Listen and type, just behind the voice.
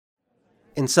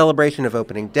In celebration of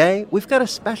opening day, we've got a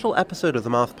special episode of the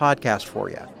Moth Podcast for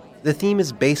you. The theme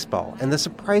is baseball and the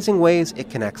surprising ways it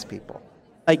connects people.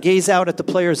 I gaze out at the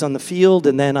players on the field,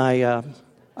 and then I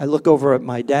look over at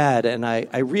my dad, and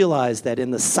I realize that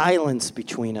in the silence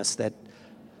between us that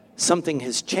something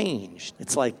has changed.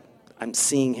 It's like I'm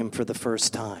seeing him for the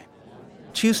first time.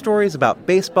 2 stories about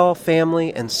baseball,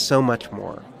 family, and so much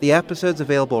more. The episode's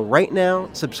available right now.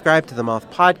 Subscribe to the Moth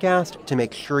Podcast to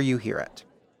make sure you hear it.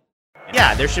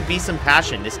 Yeah, there should be some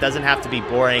passion. This doesn't have to be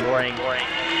boring. You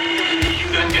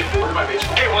done get bored by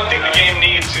baseball? Hey, one thing the game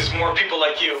needs is more people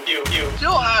like you.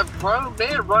 Still have grown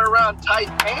men run around tight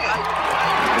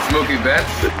pants. It's Mookie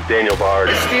Betts. It's Daniel Bard.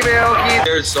 It's Steve Aoki.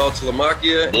 There's Saul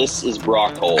Telemakia. This is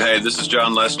Brock Holt. Hey, this is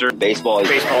John Lester. Baseball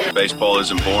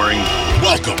isn't boring.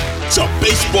 Welcome to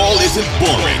Baseball Isn't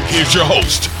Boring. Here's your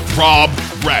host, Rob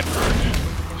Bradford.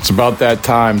 It's about that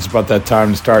time. It's about that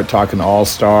time to start talking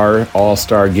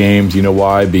all-star games. You know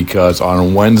why? Because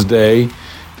on Wednesday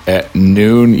at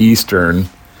noon Eastern,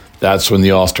 that's when the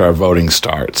All-Star voting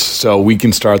starts. So we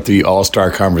can start the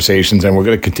All-Star conversations, and we're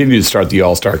going to continue to start the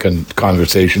All-Star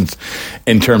conversations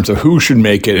in terms of who should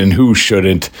make it and who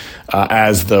shouldn't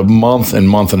as the month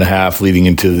and a half leading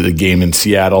into the game in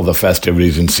Seattle, the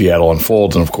festivities in Seattle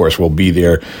unfolds. And, of course, we'll be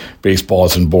there. Baseball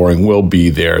Isn't Boring will be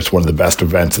there. It's one of the best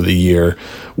events of the year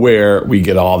where we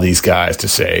get all these guys to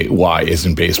say, why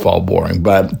isn't baseball boring?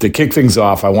 But to kick things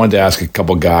off, I wanted to ask a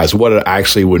couple guys what it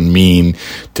actually would mean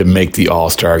to make the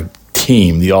All-Star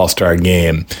team, the All-Star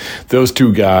game. Those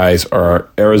 2 guys are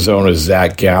Arizona's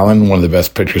Zach Gallen, one of the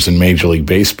best pitchers in Major League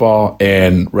Baseball,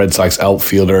 and Red Sox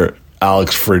outfielder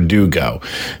Alex Verdugo.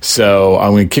 So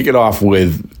I'm going to kick it off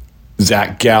with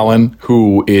Zach Gallen,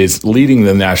 who is leading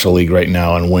the National League right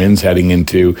now in wins heading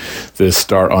into the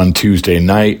start on Tuesday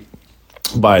night.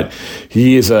 But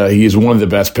he is one of the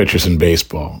best pitchers in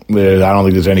baseball. I don't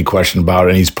think there's any question about it,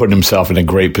 and he's putting himself in a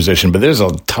great position. But there's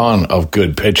a ton of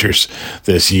good pitchers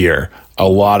this year, a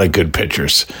lot of good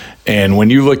pitchers. And when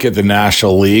you look at the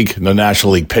National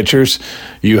League pitchers,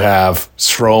 you have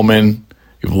Stroman,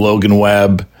 you have Logan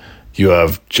Webb, you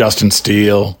have Justin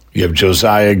Steele, you have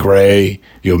Josiah Gray,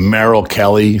 you have Merrill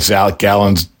Kelly, Zach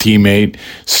Gallen's teammate,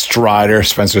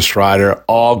 Spencer Strider,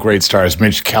 all great stars.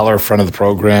 Mitch Keller, front of the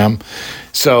program.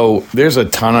 So there's a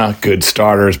ton of good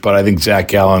starters, but I think Zach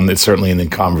Gallen is certainly in the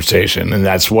conversation. And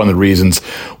that's one of the reasons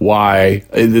why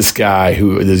this guy,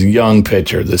 this young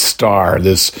pitcher, this star,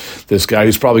 this guy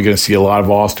who's probably going to see a lot of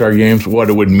All-Star games, what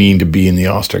it would mean to be in the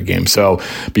All-Star game. So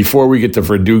before we get to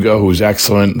Verdugo, who's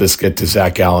excellent, let's get to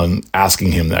Zach Gallen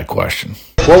asking him that question.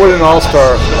 What does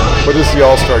the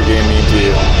All-Star game mean to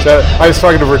you? I was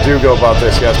talking to Verdugo about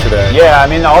this yesterday. Yeah, I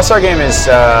mean, the All-Star game is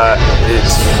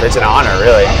it's an honor,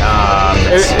 really.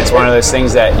 It's one of those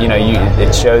things that,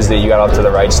 it shows that you got off to the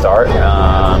right start.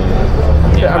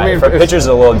 For pitchers, it's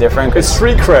a little different. It's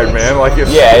street cred, man.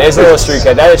 It is a little street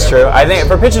cred. That is true. I think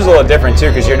for pitchers, it's a little different too,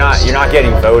 because you're not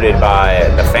getting voted by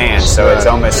the fans, so it's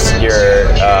almost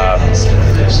your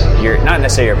not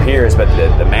necessarily your peers, but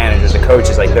the managers, the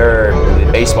coaches. The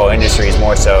baseball industry is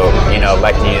more so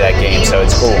electing you that game, so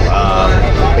it's cool.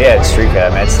 It's street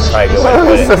cred, man. It's probably a good way to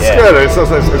put it. That's good.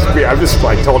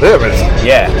 I told him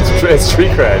it's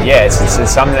street cred. Yeah, it's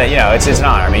something that it's an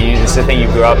honor. I mean, it's the thing you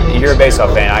grew up. You're a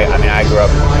baseball fan. I grew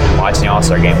up watching the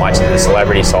All-Star game, watching the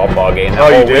celebrity softball game the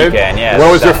whole weekend. Yeah.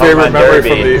 What was your favorite memory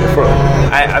from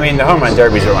the home run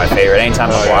derbies were my favorite. Anytime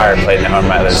McGuire played in the home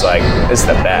run, it was like, this is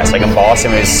the best. Like in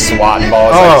Boston, he was swatting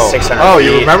balls 600 feet. Oh,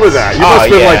 you remember that? You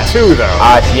must have been 2, though.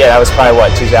 That was probably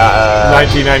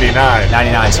 1999.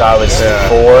 99, so I was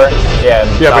 4. Yeah,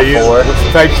 but 4.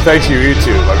 Thanks to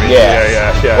YouTube. I mean,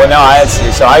 yeah. Well, no,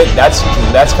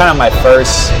 that's kind of my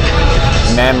first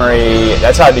memory.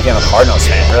 That's how I became a Cardinals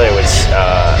fan. Really, was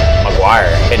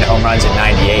McGuire hitting home runs in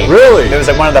 '98. Really? It was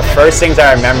one of the first things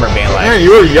I remember being like. Man,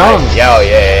 you were young. Yeah.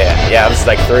 I was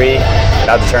 3,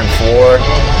 about to turn 4.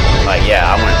 I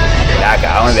want that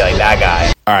guy. I want to be like that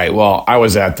guy. All right, well, I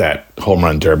was at that home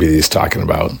run derby that he's talking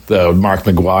about, the Mark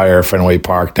McGuire, Fenway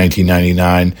Park,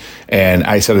 1999, and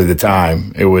I said at the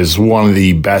time it was one of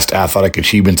the best athletic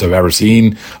achievements I've ever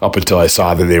seen up until I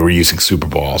saw that they were using Super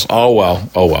Balls. Oh, well.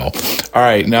 All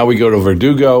right, now we go to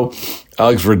Verdugo.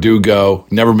 Alex Verdugo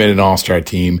never made an All-Star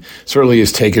team, certainly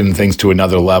has taken things to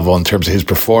another level in terms of his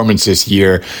performance this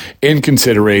year, in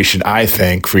consideration, I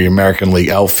think, for your American League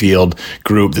outfield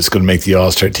group that's going to make the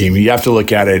All-Star team. You have to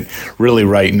look at it really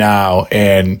right now,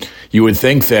 and you would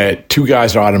think that 2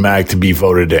 guys are automatic to be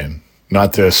voted in.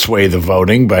 Not to sway the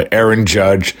voting, but Aaron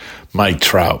Judge, Mike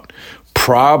Trout.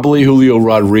 Probably Julio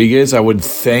Rodriguez, I would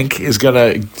think, is going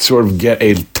to sort of get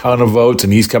a ton of votes,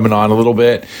 and he's coming on a little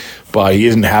bit. but he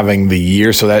isn't having the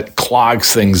year, so that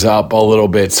clogs things up a little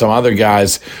bit. Some other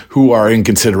guys who are in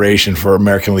consideration for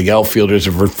American League outfielders,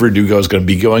 Verdugo is going to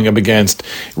be going up against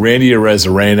Randy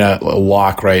Arozarena, a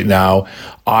lock right now.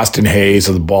 Austin Hayes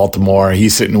of the Baltimore,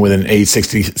 he's sitting with an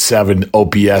 867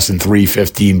 OPS and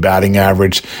 315 batting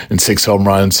average and 6 home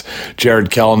runs.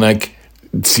 Jared Kelenic,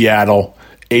 Seattle,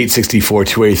 864,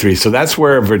 283. So that's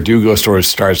where Verdugo starts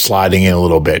sliding in a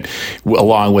little bit,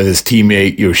 along with his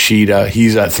teammate Yoshida.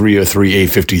 He's at 303,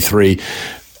 853.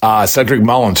 Cedric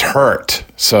Mullins hurt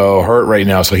right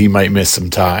now, so he might miss some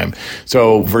time.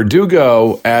 So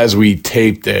Verdugo, as we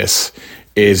tape this,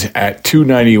 is at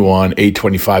 291,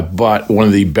 825, but one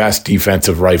of the best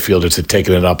defensive right fielders have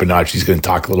taken it up a notch. He's going to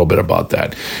talk a little bit about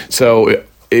that. So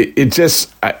it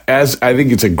just, as I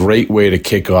think it's a great way to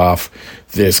kick off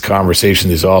this conversation,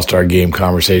 this All-Star Game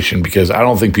conversation, because I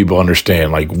don't think people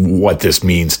understand like what this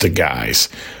means to guys.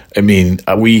 I mean,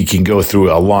 we can go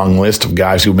through a long list of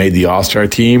guys who made the All-Star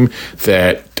team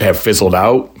that have fizzled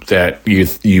out, that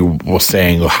you were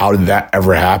saying, well, how did that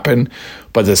ever happen?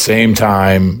 But at the same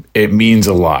time, it means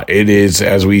a lot. It is,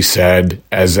 as we said,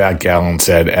 as Zach Gallen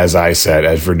said, as I said,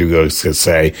 as Verdugo could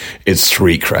say, it's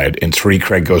street cred. And street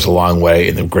cred goes a long way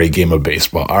in the great game of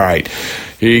baseball. All right,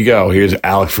 here you go. Here's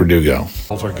Alex Verdugo.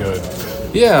 Those are good.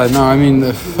 Yeah, no, I mean,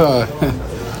 it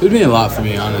would mean a lot for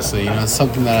me, honestly. You know, it's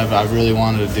something that I've really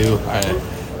wanted to do.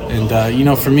 You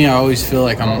know, for me, I always feel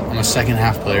like I'm a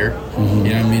second-half player. Mm-hmm.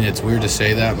 You know what I mean? It's weird to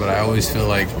say that, but I always feel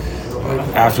like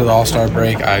after the All-Star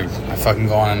break, I fucking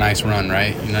go on a nice run,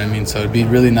 right? You know what I mean? So it'd be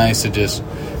really nice to just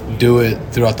do it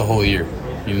throughout the whole year,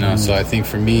 you know? Mm-hmm. So I think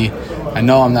for me, I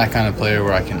know I'm that kind of player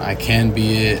where I can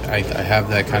be it. I have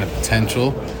that kind of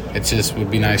potential. It just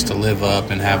would be nice to live up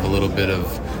and have a little bit of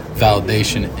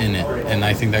validation in it. And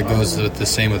I think that goes with the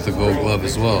same with the Gold Glove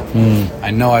as well. I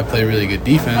know I play really good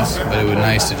defense, but it would be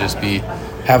nice to just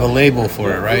have a label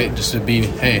for it, right? Just to be,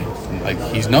 hey, like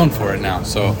he's known for it now.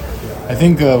 So I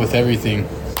think with everything,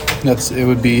 it's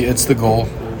the goal.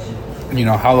 You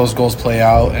know, how those goals play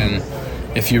out and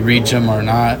if you reach them or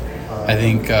not. I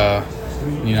think,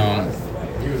 you know,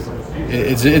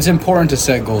 it's important to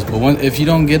set goals. But if you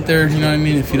don't get there, you know what I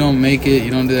mean? If you don't make it,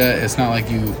 you don't do that, it's not like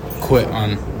you quit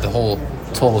on the whole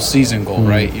total season goal,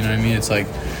 right? You know what I mean? It's like,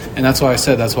 and that's why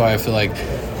I feel like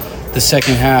the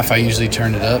second half I usually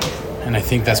turn it up. And I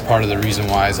think that's part of the reason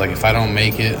why is like if I don't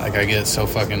make it, like I get so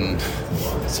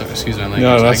excuse my language.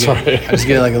 No, that's right. I just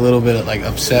get like a little bit like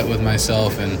upset with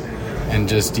myself and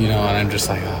just, you know, and I'm just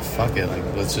like, oh, fuck it, like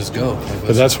let's just go.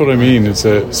 But that's what I mean. It's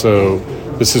so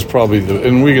this is probably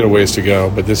and we got a ways to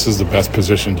go, but this is the best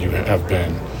position you have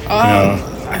been. You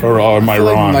know, or am I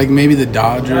wrong? Like maybe the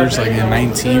Dodgers, like in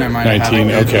 19, I might have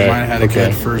had a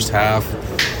good first half.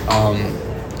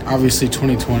 Obviously,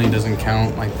 2020 doesn't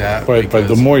count like that. But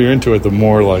the more you're into it, the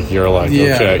more like you're like,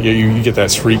 okay, you get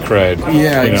that street cred.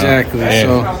 Yeah, exactly.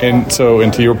 And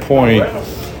to your point,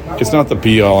 it's not the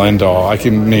be all end all. I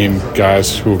can name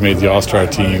guys who have made the All-Star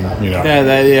team. You know.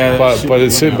 But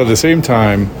at the same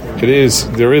time,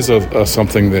 there is a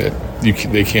something that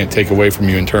they can't take away from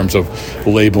you in terms of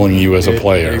labeling you as a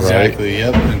player. Exactly.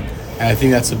 Right? Yep. And I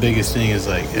think that's the biggest thing is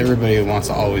like everybody wants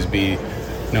to always be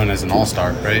known as an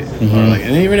all-star, right? Mm-hmm. Or like,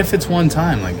 and even if it's one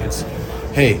time, like it's,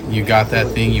 hey, you got that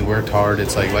thing, you worked hard.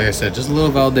 It's like I said, just a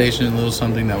little validation, a little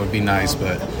something that would be nice.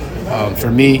 But for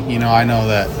me, you know, I know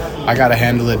that I got to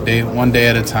handle it one day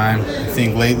at a time. I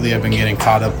think lately I've been getting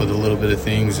caught up with a little bit of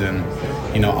things, and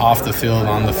you know, off the field,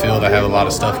 on the field, I have a lot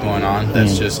of stuff going on.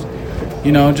 That's just,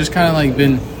 you know, just kind of like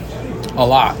been a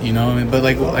lot, you know. I mean, but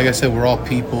like I said, we're all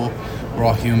people. We're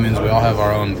all humans. We all have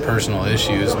our own personal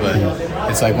issues, but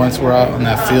it's like once we're out on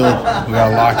that field, we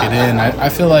gotta lock it in. I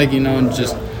feel like, you know,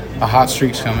 just a hot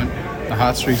streak's coming. The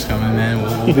hot streak's coming, man.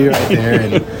 We'll be right there,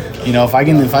 and you know, if I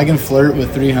can flirt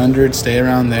with 300, stay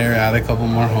around there, add a couple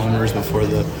more homers before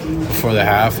the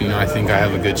half, you know, I think I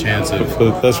have a good chance of.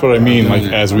 But that's what I mean. Like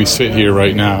as we sit here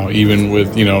right now, even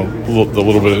with, you know, the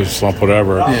little bit of slump,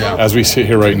 whatever. As we sit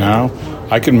here right now,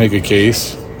 I can make a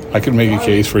case.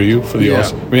 For you for the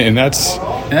All-Star. I mean, and that's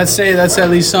at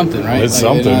least something, right? It's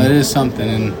like, something. You know, it is something,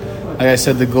 and like I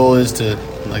said, the goal is to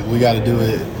we got to do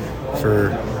it for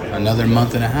another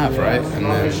month and a half, right? And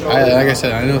then, like I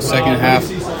said, I know second half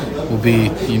will be,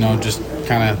 you know, just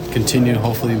kind of continue.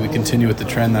 Hopefully, we continue with the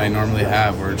trend that I normally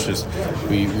have, where it's just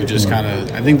we just kind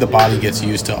of. I think the body gets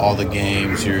used to all the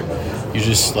games. You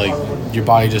just like your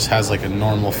body just has like a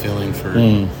normal feeling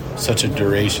for such a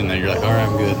duration that you're like, all right,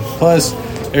 I'm good. Plus,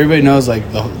 everybody knows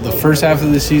like the first half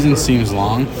of the season seems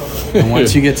long, and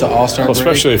once you get to All-Star break,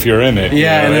 especially if you're in it.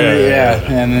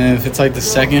 And then if it's like the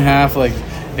second half, like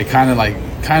it kind of like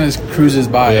kind of cruises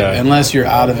by unless you're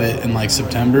out of it in like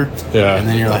September. Yeah. And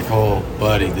then you're like, oh,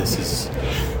 buddy, this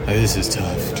is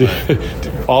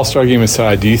tough. All-Star game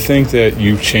aside, do you think that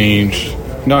you've changed,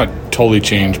 not totally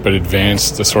changed, but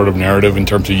advanced the sort of narrative in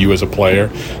terms of you as a player?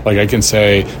 Like I can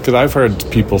say, because I've heard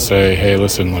people say, hey,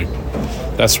 listen, like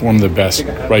that's one of the best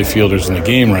right fielders in the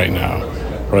game right now,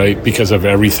 right? Because of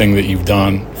everything that you've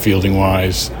done,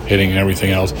 fielding-wise, hitting and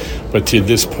everything else. But to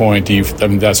this point,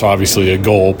 that's obviously a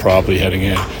goal probably heading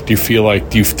in. Do you feel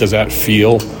like,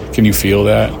 can you feel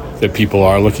that people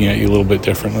are looking at you a little bit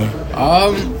differently?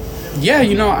 Yeah,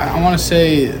 I want to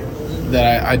say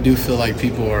that I do feel like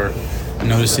people are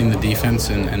noticing the defense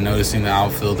and noticing the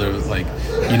outfielder, like,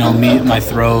 my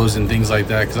throws and things like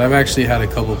that. Because I've actually had a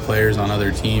couple players on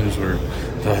other teams where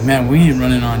they're like, man, we ain't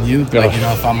running on you. Like,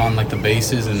 if I'm on, like, the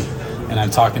bases and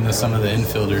I'm talking to some of the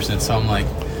infielders, and so I'm like,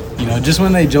 just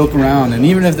when they joke around, and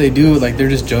even if they do, like, they're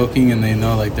just joking and they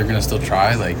know, like, they're going to still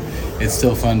try, like, it's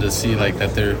still fun to see, like,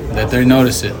 that they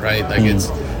notice it, right? Like, it's,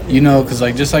 because,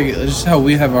 like, just how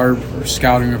we have our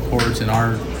scouting reports and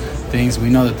our things, we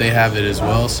know that they have it as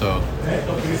well. So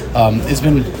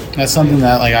that's something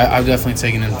that, like, I've definitely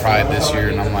taken in pride this year,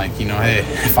 and I'm like, hey,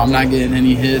 if I'm not getting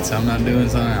any hits, I'm not doing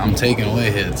something, I'm taking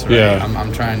away hits, right? Yeah.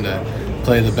 I'm trying to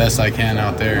play the best I can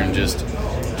out there and just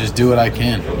do what I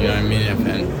can, you know what I mean?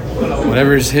 And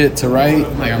whatever is hit to right,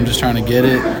 like, I'm just trying to get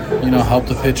it, help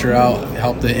the pitcher out,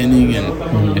 help the inning,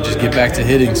 and just get back to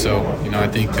hitting. So, I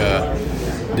think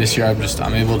this year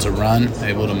I'm able to run,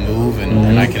 able to move,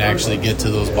 and I can actually get to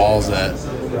those balls that,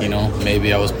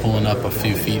 maybe I was pulling up a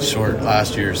few feet short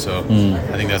last year. So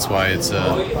I think that's why it's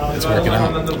working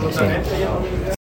out.